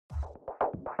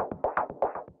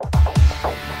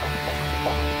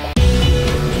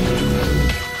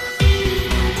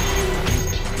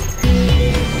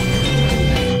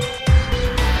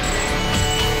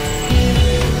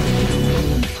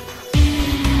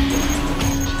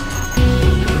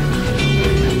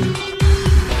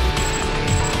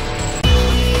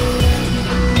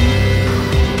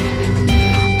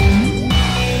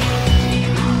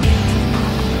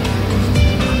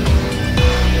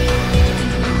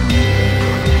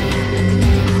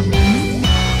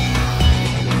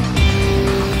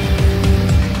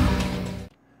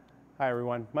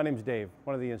everyone. My name is Dave,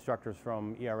 one of the instructors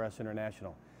from ERS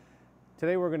International.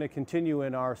 Today we're going to continue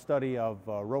in our study of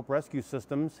rope rescue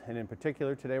systems, and in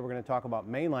particular today we're going to talk about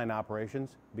mainline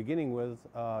operations, beginning with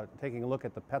taking a look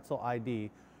at the Petzel ID,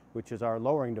 which is our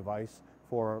lowering device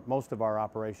for most of our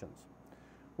operations.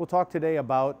 We'll talk today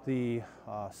about the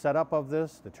setup of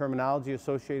this, the terminology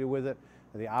associated with it,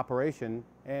 the operation,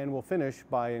 and we'll finish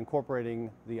by incorporating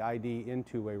the ID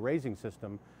into a raising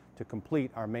system to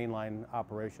complete our mainline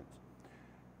operations.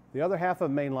 The other half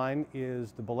of mainline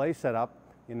is the belay setup.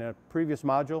 In a previous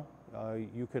module,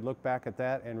 you could look back at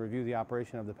that and review the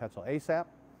operation of the Petzel ASAP.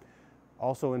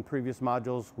 Also in previous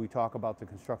modules, we talk about the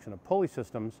construction of pulley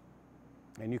systems,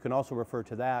 and you can also refer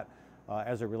to that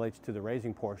as it relates to the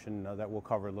raising portion that we'll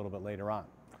cover a little bit later on.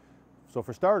 So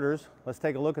for starters, let's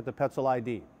take a look at the Petzel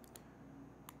ID.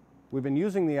 We've been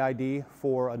using the ID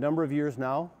for a number of years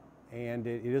now, and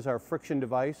it is our friction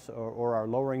device, or our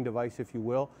lowering device, if you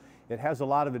will. It has a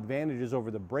lot of advantages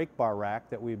over the brake bar rack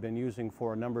that we've been using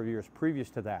for a number of years previous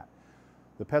to that.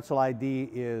 The Petzel ID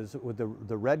is with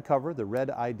the red cover, the red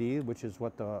ID, which is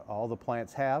what all the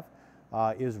plants have,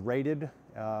 is rated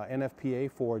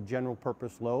NFPA for general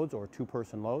purpose loads or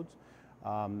two-person loads.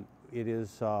 It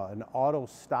is an auto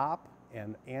stop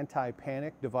and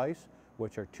anti-panic device,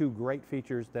 which are two great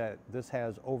features that this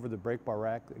has over the brake bar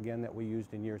rack, again, that we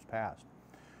used in years past.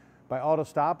 By auto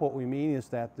stop, what we mean is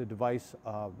that the device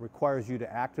requires you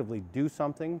to actively do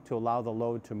something to allow the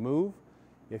load to move.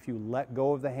 If you let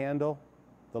go of the handle,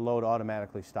 the load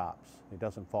automatically stops. It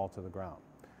doesn't fall to the ground.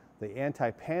 The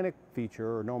anti-panic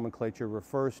feature or nomenclature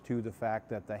refers to the fact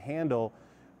that the handle,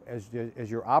 as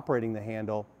you're operating the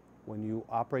handle, when you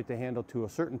operate the handle to a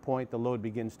certain point, the load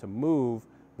begins to move.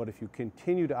 But if you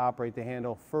continue to operate the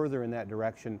handle further in that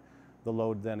direction, the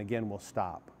load then again will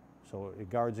stop. So it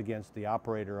guards against the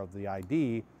operator of the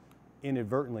ID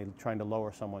inadvertently trying to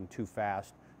lower someone too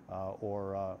fast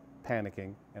or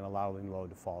panicking and allowing the load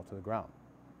to fall to the ground.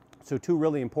 So two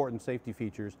really important safety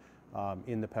features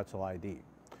in the Petzel ID.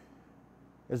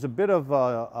 As a bit of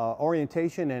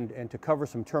orientation and to cover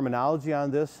some terminology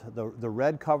on this, the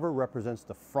red cover represents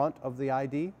the front of the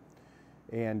ID.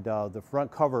 And the front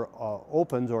cover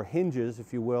opens or hinges,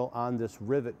 if you will, on this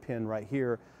rivet pin right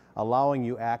here, allowing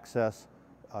you access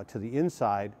to the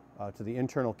inside, to the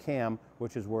internal cam,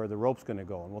 which is where the rope's going to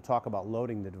go. And we'll talk about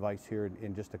loading the device here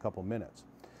in just a couple minutes.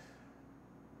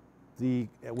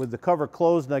 With the cover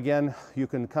closed, and again, you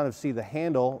can kind of see the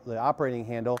handle, the operating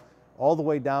handle, all the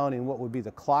way down in what would be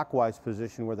the clockwise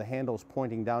position, where the handle is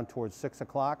pointing down towards 6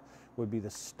 o'clock, would be the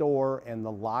store and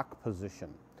the lock position.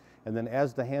 And then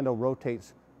as the handle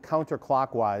rotates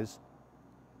counterclockwise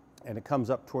and it comes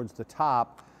up towards the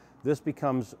top, this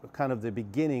becomes kind of the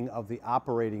beginning of the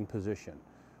operating position.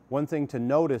 One thing to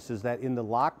notice is that in the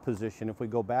lock position, if we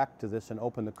go back to this and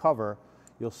open the cover,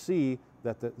 you'll see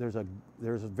that there's a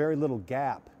very little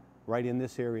gap right in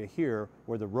this area here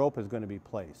where the rope is going to be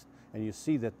placed. And you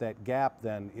see that gap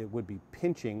then, it would be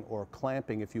pinching or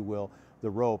clamping, if you will,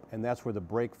 the rope, and that's where the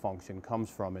brake function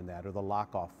comes from in that, or the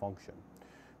lock-off function.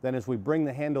 Then as we bring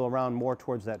the handle around more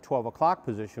towards that 12 o'clock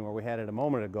position where we had it a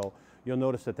moment ago, you'll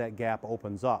notice that gap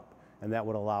opens up, and that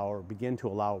would allow or begin to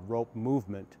allow rope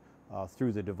movement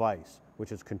through the device,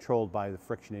 which is controlled by the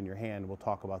friction in your hand. We'll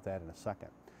talk about that in a second.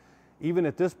 Even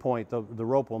at this point, the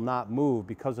rope will not move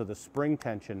because of the spring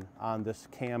tension on this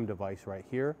cam device right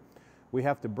here. We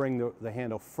have to bring the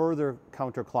handle further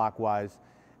counterclockwise,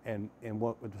 and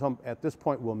at this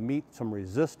point we'll meet some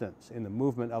resistance in the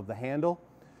movement of the handle.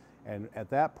 And at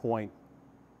that point,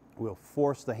 we'll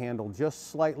force the handle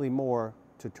just slightly more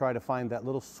to try to find that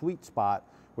little sweet spot,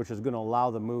 which is going to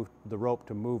allow the rope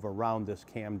to move around this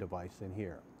cam device in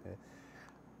here. Okay?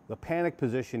 The panic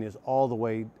position is all the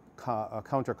way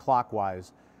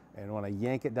counterclockwise, and when I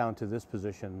yank it down to this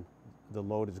position, the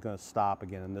load is going to stop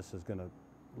again, and this is going to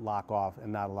lock off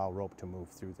and not allow rope to move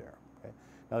through there. Okay?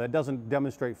 Now that doesn't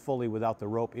demonstrate fully without the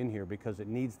rope in here because it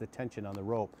needs the tension on the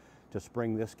rope to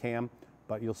spring this cam,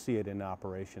 but you'll see it in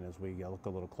operation as we look a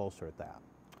little closer at that.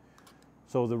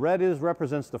 So the red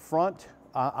represents the front.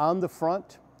 On the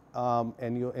front,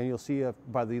 and you'll see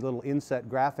by the little inset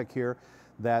graphic here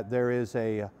that there is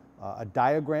a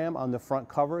diagram on the front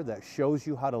cover that shows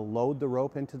you how to load the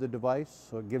rope into the device,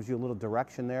 so it gives you a little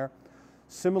direction there.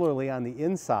 Similarly, on the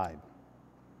inside,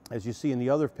 as you see in the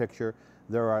other picture,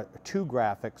 there are two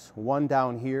graphics, one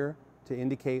down here to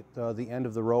indicate the end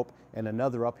of the rope, and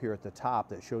another up here at the top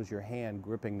that shows your hand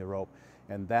gripping the rope,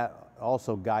 and that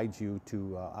also guides you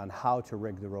on how to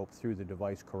rig the rope through the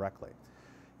device correctly.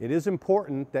 It is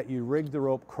important that you rig the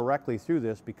rope correctly through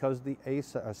this because the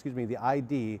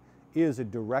ID is a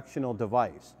directional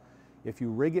device. If you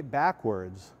rig it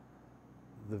backwards,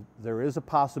 there is a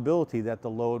possibility that the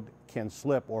load can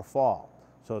slip or fall.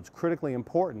 So it's critically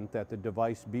important that the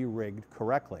device be rigged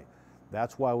correctly.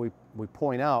 That's why we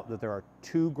point out that there are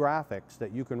two graphics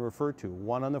that you can refer to,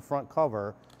 one on the front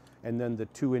cover and then the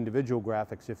two individual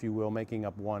graphics, if you will, making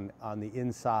up one on the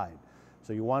inside.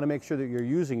 So you want to make sure that you're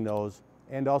using those,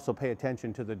 and also pay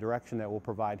attention to the direction that we'll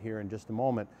provide here in just a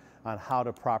moment on how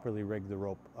to properly rig the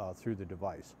rope through the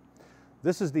device.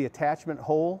 This is the attachment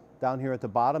hole down here at the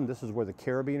bottom. This is where the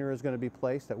carabiner is going to be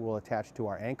placed that will attach to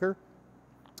our anchor.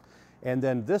 And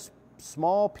then this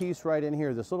small piece right in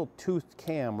here, this little toothed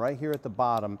cam right here at the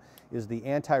bottom, is the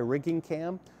anti-rigging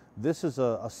cam. This is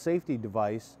a safety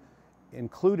device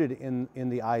included in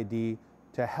the ID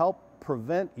to help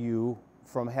prevent you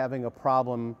from having a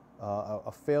problem,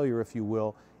 a failure if you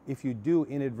will, if you do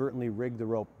inadvertently rig the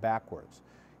rope backwards.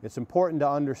 It's important to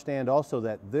understand also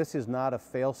that this is not a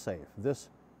fail-safe. This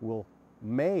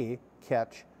may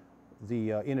catch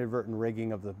the inadvertent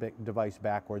rigging of the device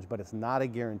backwards, but it's not a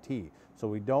guarantee. So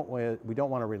we don't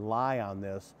want to rely on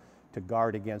this to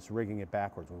guard against rigging it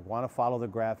backwards. We want to follow the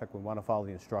graphic, we want to follow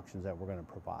the instructions that we're going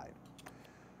to provide.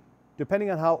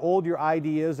 Depending on how old your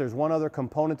ID is, there's one other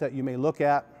component that you may look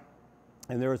at,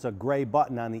 and there is a gray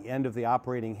button on the end of the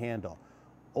operating handle.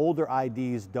 Older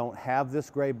IDs don't have this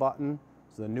gray button,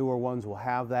 so the newer ones will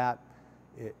have that.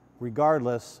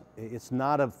 Regardless, it's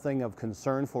not a thing of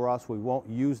concern for us. We won't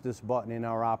use this button in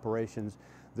our operations.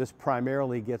 This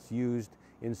primarily gets used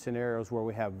in scenarios where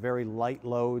we have very light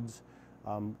loads,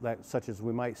 such as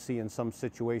we might see in some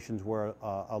situations where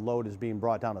a load is being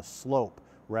brought down a slope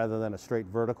rather than a straight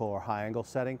vertical or high angle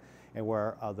setting, and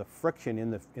where the friction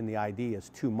in the ID is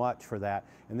too much for that.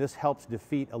 And this helps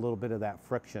defeat a little bit of that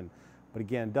friction, but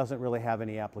again, doesn't really have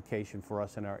any application for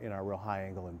us in our real high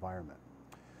angle environment.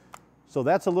 So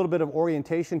that's a little bit of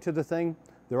orientation to the thing.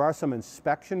 There are some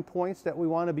inspection points that we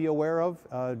want to be aware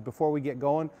of before we get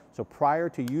going. So prior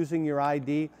to using your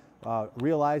ID,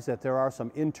 realize that there are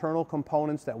some internal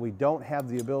components that we don't have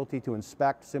the ability to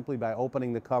inspect simply by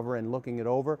opening the cover and looking it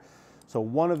over. So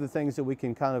one of the things that we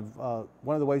can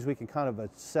one of the ways we can kind of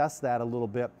assess that a little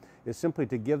bit is simply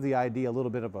to give the ID a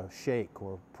little bit of a shake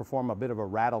or perform a bit of a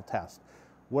rattle test.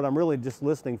 What I'm really just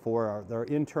listening for are their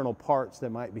internal parts that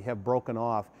might have broken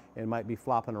off and might be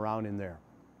flopping around in there.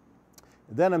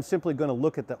 Then I'm simply going to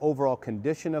look at the overall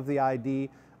condition of the ID.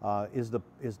 Is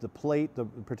the plate,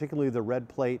 particularly the red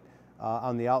plate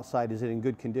on the outside, is it in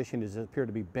good condition? Does it appear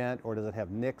to be bent, or does it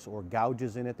have nicks or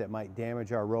gouges in it that might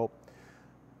damage our rope?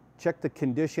 Check the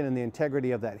condition and the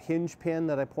integrity of that hinge pin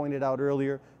that I pointed out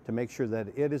earlier to make sure that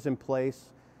it is in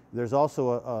place. There's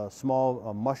also a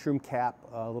small mushroom cap,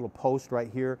 a little post right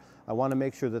here. I want to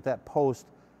make sure that that post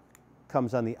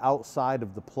comes on the outside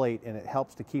of the plate, and it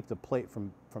helps to keep the plate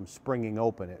from springing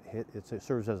open. It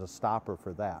serves as a stopper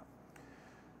for that.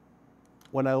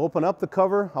 When I open up the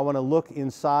cover, I want to look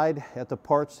inside at the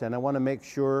parts, and I want to make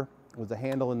sure with the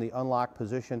handle in the unlock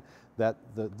position that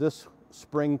this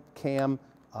spring cam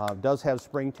does have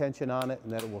spring tension on it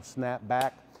and that it will snap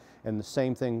back. And the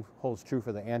same thing holds true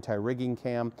for the anti-rigging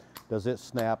cam. Does it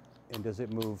snap and does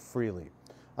it move freely?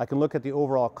 I can look at the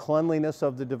overall cleanliness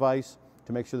of the device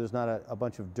to make sure there's not a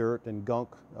bunch of dirt and gunk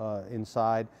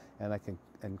inside, and I can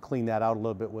clean that out a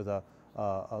little bit with a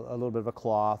little bit of a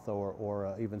cloth,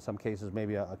 or even some cases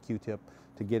maybe a Q-tip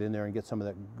to get in there and get some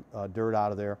of that dirt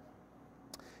out of there.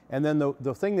 And then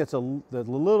the thing that's a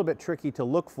little bit tricky to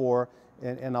look for,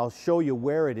 and I'll show you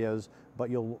where it is, but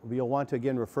you'll want to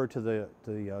again refer to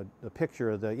the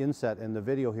picture, the inset in the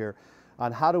video here,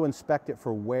 on how to inspect it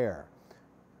for wear.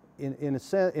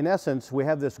 In essence, we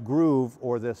have this groove,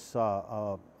 or this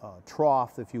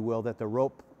trough, if you will, that the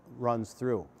rope runs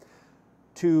through.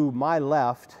 To my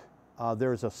left,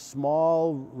 there's a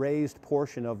small raised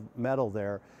portion of metal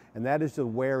there, and that is the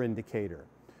wear indicator.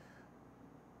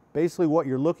 Basically what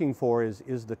you're looking for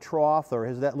is the trough, or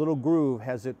has that little groove,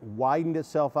 has it widened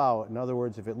itself out? In other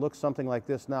words, if it looks something like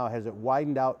this now, has it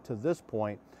widened out to this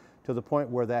point, to the point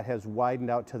where that has widened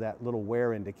out to that little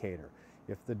wear indicator?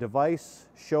 If the device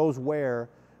shows wear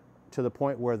to the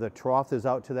point where the trough is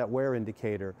out to that wear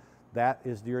indicator, that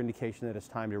is your indication that it's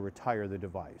time to retire the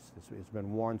device. It's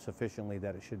been worn sufficiently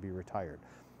that it should be retired.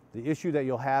 The issue that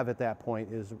you'll have at that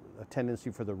point is a tendency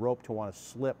for the rope to want to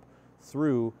slip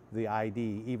through the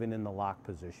ID, even in the lock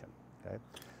position. Okay?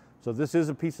 So this is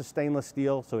a piece of stainless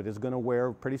steel, so it is going to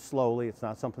wear pretty slowly. It's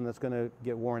not something that's going to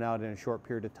get worn out in a short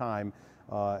period of time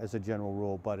as a general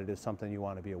rule, but it is something you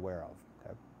want to be aware of.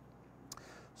 Okay?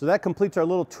 So that completes our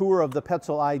little tour of the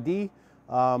Petzel ID.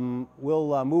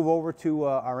 We'll move over to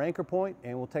our anchor point,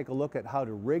 and we'll take a look at how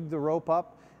to rig the rope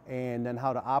up and then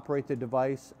how to operate the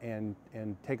device and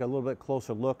take a little bit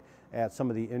closer look at some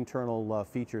of the internal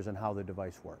features and how the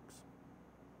device works.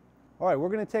 All right, we're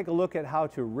going to take a look at how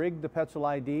to rig the Petzel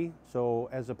ID. So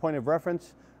as a point of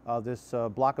reference, this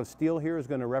block of steel here is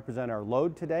going to represent our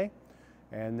load today,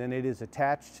 and then it is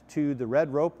attached to the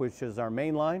red rope, which is our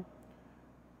main line,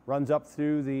 runs up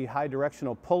through the high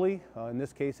directional pulley, in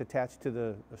this case attached to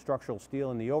the structural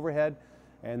steel in the overhead,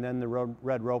 and then the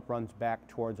red rope runs back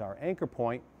towards our anchor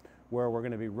point where we're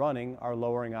going to be running our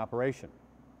lowering operation.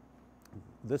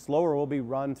 This lower will be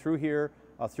run through here,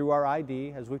 through our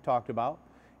ID, as we've talked about,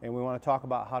 and we want to talk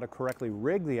about how to correctly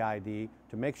rig the ID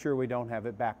to make sure we don't have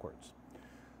it backwards.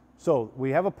 So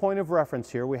we have a point of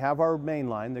reference here. We have our main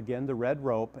line, again the red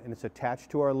rope, and it's attached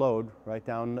to our load right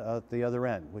down at the other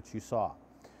end, which you saw.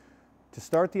 To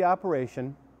start the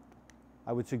operation,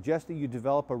 I would suggest that you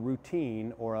develop a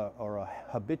routine or a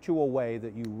habitual way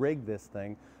that you rig this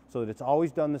thing so that it's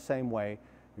always done the same way.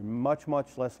 You're much,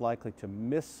 much less likely to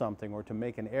miss something or to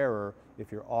make an error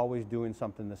if you're always doing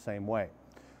something the same way.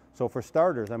 So for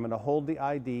starters, I'm going to hold the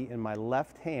ID in my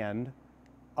left hand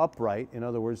upright. In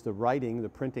other words, the writing, the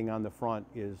printing on the front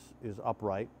is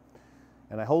upright.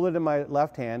 And I hold it in my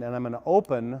left hand, and I'm going to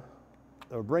open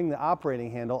or bring the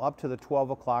operating handle up to the 12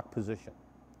 o'clock position.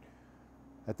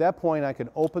 At that point, I can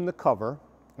open the cover,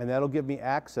 and that'll give me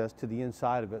access to the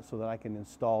inside of it so that I can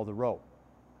install the rope.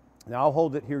 Now I'll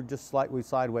hold it here just slightly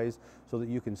sideways so that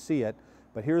you can see it,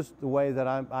 but here's the way that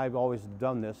I've always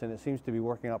done this, and it seems to be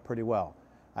working out pretty well.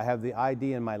 I have the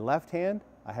ID in my left hand,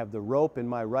 I have the rope in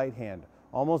my right hand,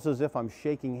 almost as if I'm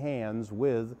shaking hands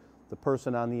with the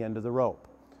person on the end of the rope.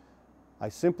 I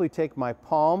simply take my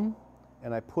palm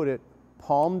and I put it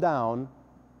palm down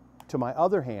to my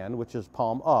other hand, which is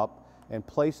palm up, and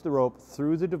place the rope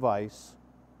through the device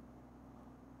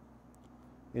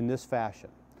in this fashion.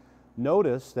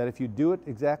 Notice that if you do it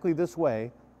exactly this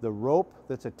way, the rope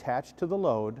that's attached to the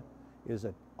load is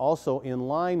also in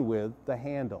line with the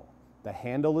handle. The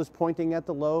handle is pointing at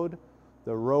the load,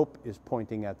 the rope is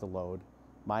pointing at the load.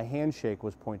 My handshake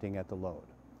was pointing at the load.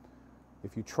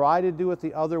 If you try to do it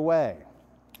the other way,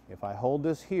 if I hold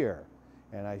this here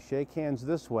and I shake hands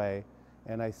this way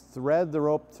and I thread the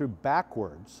rope through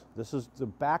backwards, this is the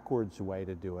backwards way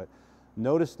to do it.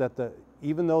 Notice that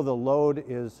even though the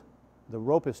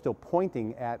rope is still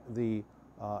pointing at the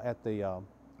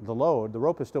load, the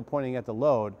rope is still pointing at the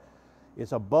load,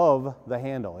 it's above the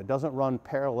handle. It doesn't run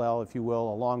parallel, if you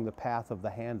will, along the path of the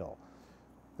handle.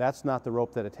 That's not the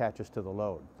rope that attaches to the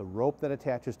load. The rope that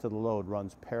attaches to the load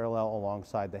runs parallel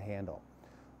alongside the handle.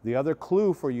 The other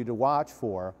clue for you to watch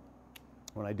for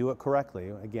when I do it correctly,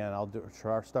 again, I'll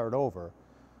start over.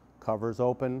 Cover's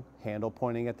open, handle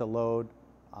pointing at the load,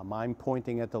 mine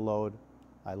pointing at the load.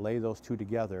 I lay those two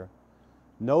together.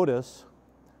 Notice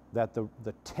that the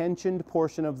tensioned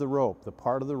portion of the rope, the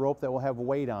part of the rope that will have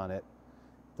weight on it,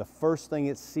 the first thing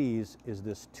it sees is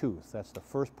this tooth. That's the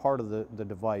first part of the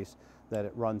device that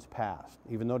it runs past.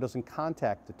 Even though it doesn't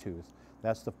contact the tooth,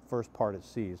 that's the first part it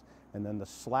sees. And then the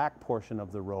slack portion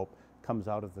of the rope comes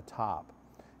out of the top.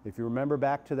 If you remember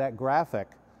back to that graphic,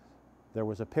 there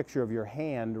was a picture of your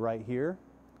hand right here,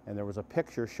 and there was a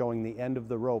picture showing the end of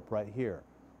the rope right here.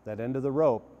 That end of the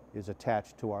rope is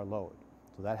attached to our load.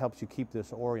 So that helps you keep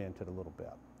this oriented a little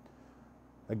bit.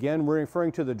 Again, we're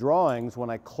referring to the drawings. When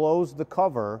I close the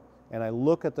cover and I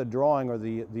look at the drawing or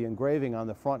the engraving on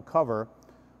the front cover,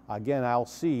 again, I'll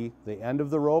see the end of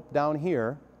the rope down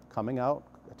here coming out,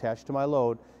 attached to my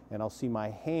load, and I'll see my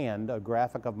hand, a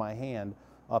graphic of my hand,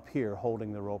 up here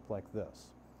holding the rope like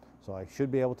this. So I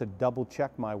should be able to double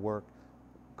check my work,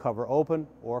 cover open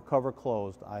or cover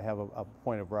closed. I have a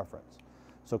point of reference.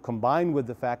 So combined with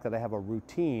the fact that I have a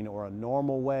routine or a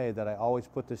normal way that I always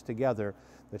put this together,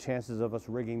 the chances of us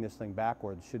rigging this thing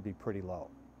backwards should be pretty low.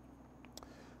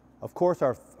 Of course,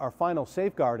 our final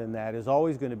safeguard in that is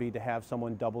always going to be to have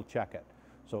someone double check it.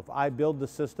 So if I build the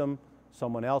system,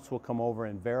 someone else will come over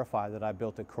and verify that I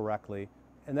built it correctly,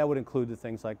 and that would include the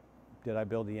things like, did I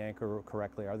build the anchor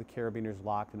correctly? Are the carabiners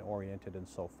locked and oriented and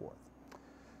so forth?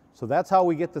 So that's how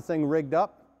we get the thing rigged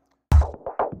up.